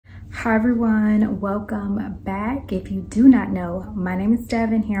Hi everyone, welcome back. If you do not know, my name is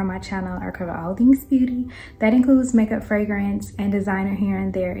Devon. Here on my channel I cover all things beauty. That includes makeup, fragrance, and designer here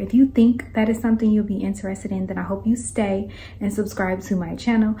and there. If you think that is something you'll be interested in, then I hope you stay and subscribe to my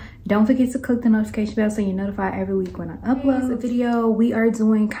channel. Don't forget to click the notification bell so you're notified every week when I upload a video. We are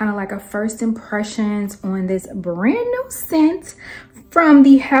doing kind of like a first impressions on this brand new scent from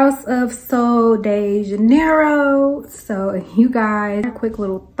the house of Sol de Janeiro. So you guys, quick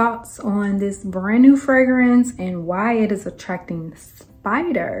little thoughts on this brand new fragrance and why it is attracting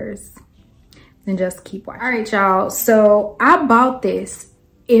spiders. Then just keep watching. All right, y'all. So I bought this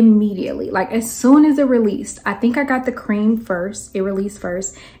immediately, like as soon as it released. I think I got the cream first. It released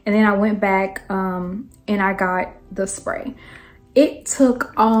first, and then I went back and I got the spray. It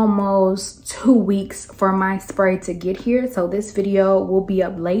took almost 2 weeks for my spray to get here. So this video will be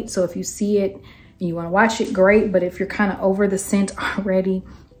up late. So if you see it and you want to watch it, great. But if you're kind of over the scent already,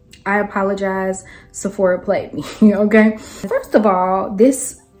 I apologize. Sephora played me, okay? First of all,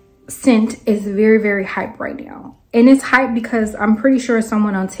 this scent is very, very hype right now. And it's hype because I'm pretty sure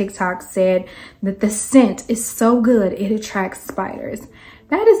someone on TikTok said that the scent is so good, it attracts spiders.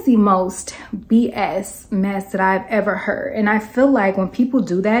 That is the most BS mess that I've ever heard. And I feel like when people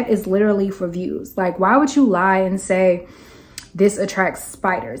do that, it's literally for views. Like, why would you lie and say this attracts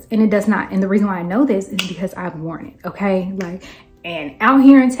spiders? And it does not. And the reason why I know this is because I've worn it, okay? Like, and out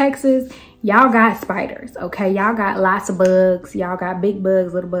here in Texas, y'all got spiders, okay? Y'all got lots of bugs. Y'all got big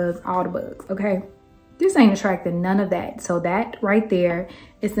bugs, little bugs, all the bugs, okay? This ain't attracting none of that. So that right there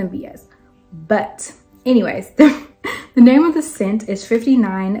is some BS. But anyways, the name of the scent is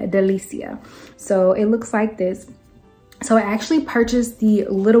 59 Delicia. So it looks like this. So I actually purchased the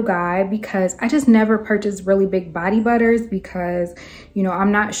little guy because I just never purchased really big body butters because, you know,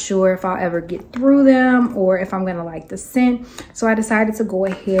 I'm not sure if I'll ever get through them or if I'm gonna like the scent. So I decided to go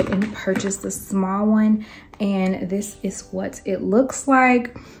ahead and purchase the small one. And this is what it looks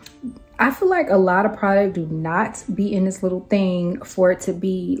like. I feel like a lot of product do not be in this little thing for it to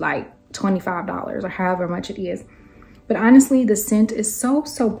be like $25 or however much it is. But honestly, the scent is so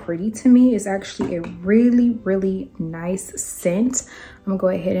pretty to me. It's actually a really, really nice scent. I'm gonna go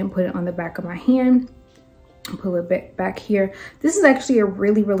ahead and put it on the back of my hand and pull it back here. This is actually a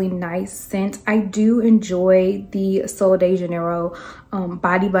really, really nice scent. I do enjoy the Sol de Janeiro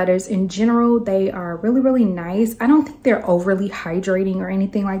body butters in general. They are really, really nice. I don't think they're overly hydrating or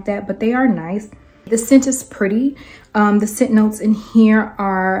anything like that, but they are nice. The scent is pretty. The scent notes in here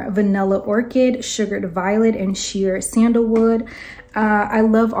are vanilla orchid, sugared violet, and sheer sandalwood. I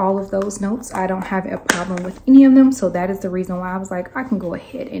love all of those notes. I don't have a problem with any of them. So that is the reason why I was like, I can go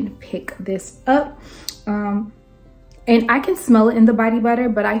ahead and pick this up. And I can smell it in the body butter,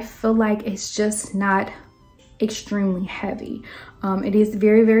 but I feel like it's just not extremely heavy. It is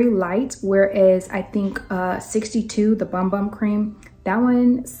very, very light, whereas I think 62, the Bum Bum Cream, that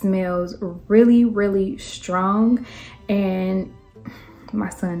one smells really, really strong. And my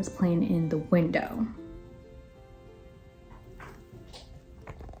son is playing in the window.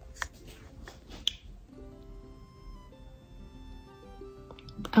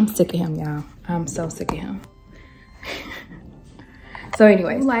 I'm sick of him, y'all. I'm so sick of him. So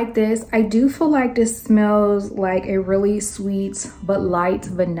anyways, like this, I do feel like this smells like a really sweet but light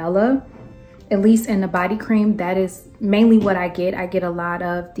vanilla. At least in the body cream, that is mainly what I get. I get a lot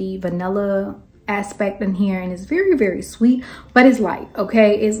of the vanilla aspect in here, and it's very, very sweet, but it's light,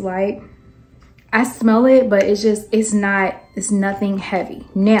 okay? It's light. I smell it, but it's just, it's nothing heavy.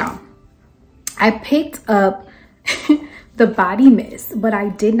 Now, I picked up the body mist, but I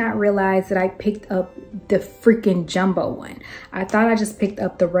did not realize that I picked up the freaking jumbo one. I thought I just picked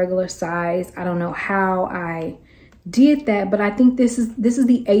up the regular size. I don't know how I did that, but I think this is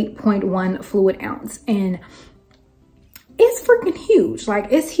the 8.1 fluid ounce, and it's freaking huge.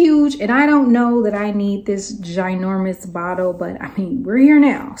 Like, it's huge, and I don't know that I need this ginormous bottle, but I mean, we're here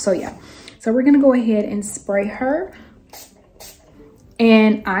now. So yeah, so we're gonna go ahead and spray her,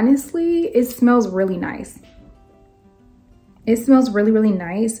 and honestly, it smells really nice. It smells really, really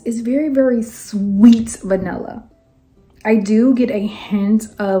nice. It's very, very sweet vanilla. I do get a hint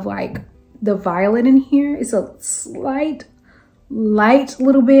of like the violet in here. It's a light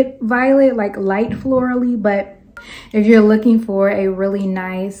little bit violet, like light florally. But if you're looking for a really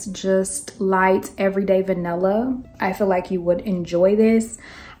nice, just light everyday vanilla, I feel like you would enjoy this.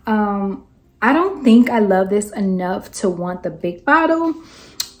 I don't think I love this enough to want the big bottle,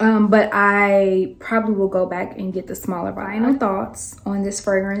 but I probably will go back and get the smaller bottle. Final thoughts on this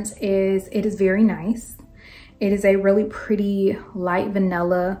fragrance is it is very nice. It is a really pretty light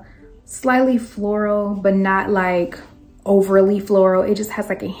vanilla, slightly floral, but not like overly floral. It just has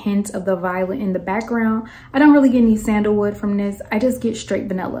like a hint of the violet in the background. I don't really get any sandalwood from this. I just get straight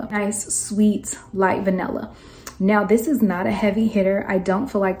vanilla. Nice, sweet, light vanilla. Now, this is not a heavy hitter. I don't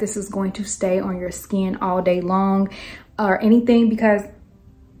feel like this is going to stay on your skin all day long or anything, because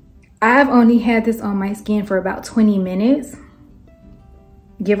I've only had this on my skin for about 20 minutes,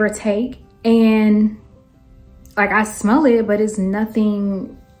 give or take. And like, I smell it, but it's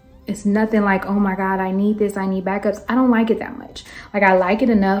nothing like, oh my God, I need this, I need backups. I don't like it that much. Like, I like it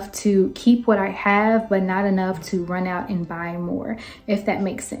enough to keep what I have, but not enough to run out and buy more, if that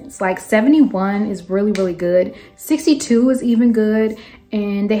makes sense. Like 71 is really, really good. 62 is even good.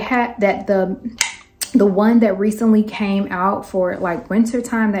 And they had that, the one that recently came out for like winter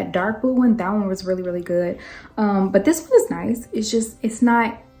time, that dark blue one, that one was really, really good. But this one is nice. It's just, it's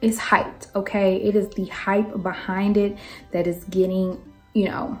hyped, okay? It is the hype behind it that is getting, you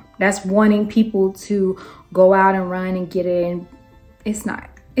know, that's wanting people to go out and run and get it. And it's not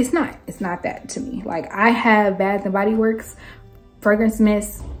that to me. Like, I have Bath and Body Works fragrance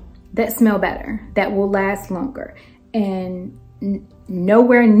mists that smell better, that will last longer, and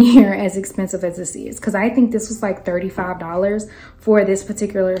nowhere near as expensive as this is. Because I think this was like $35 for this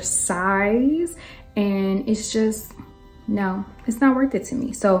particular size, and it's just, no, it's not worth it to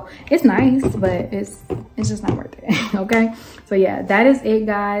me. So it's nice, but it's just not worth it. Okay, so yeah, that is it,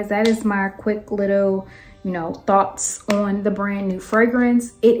 guys. That is my quick little, you know, thoughts on the brand new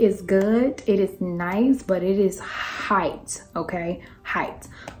fragrance. It is good, it is nice, but it is hyped. Okay, hyped.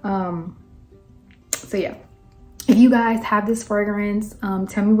 So yeah, if you guys have this fragrance,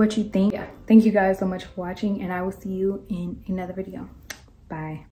 tell me what you think. Yeah, thank you guys so much for watching, and I will see you in another video. Bye.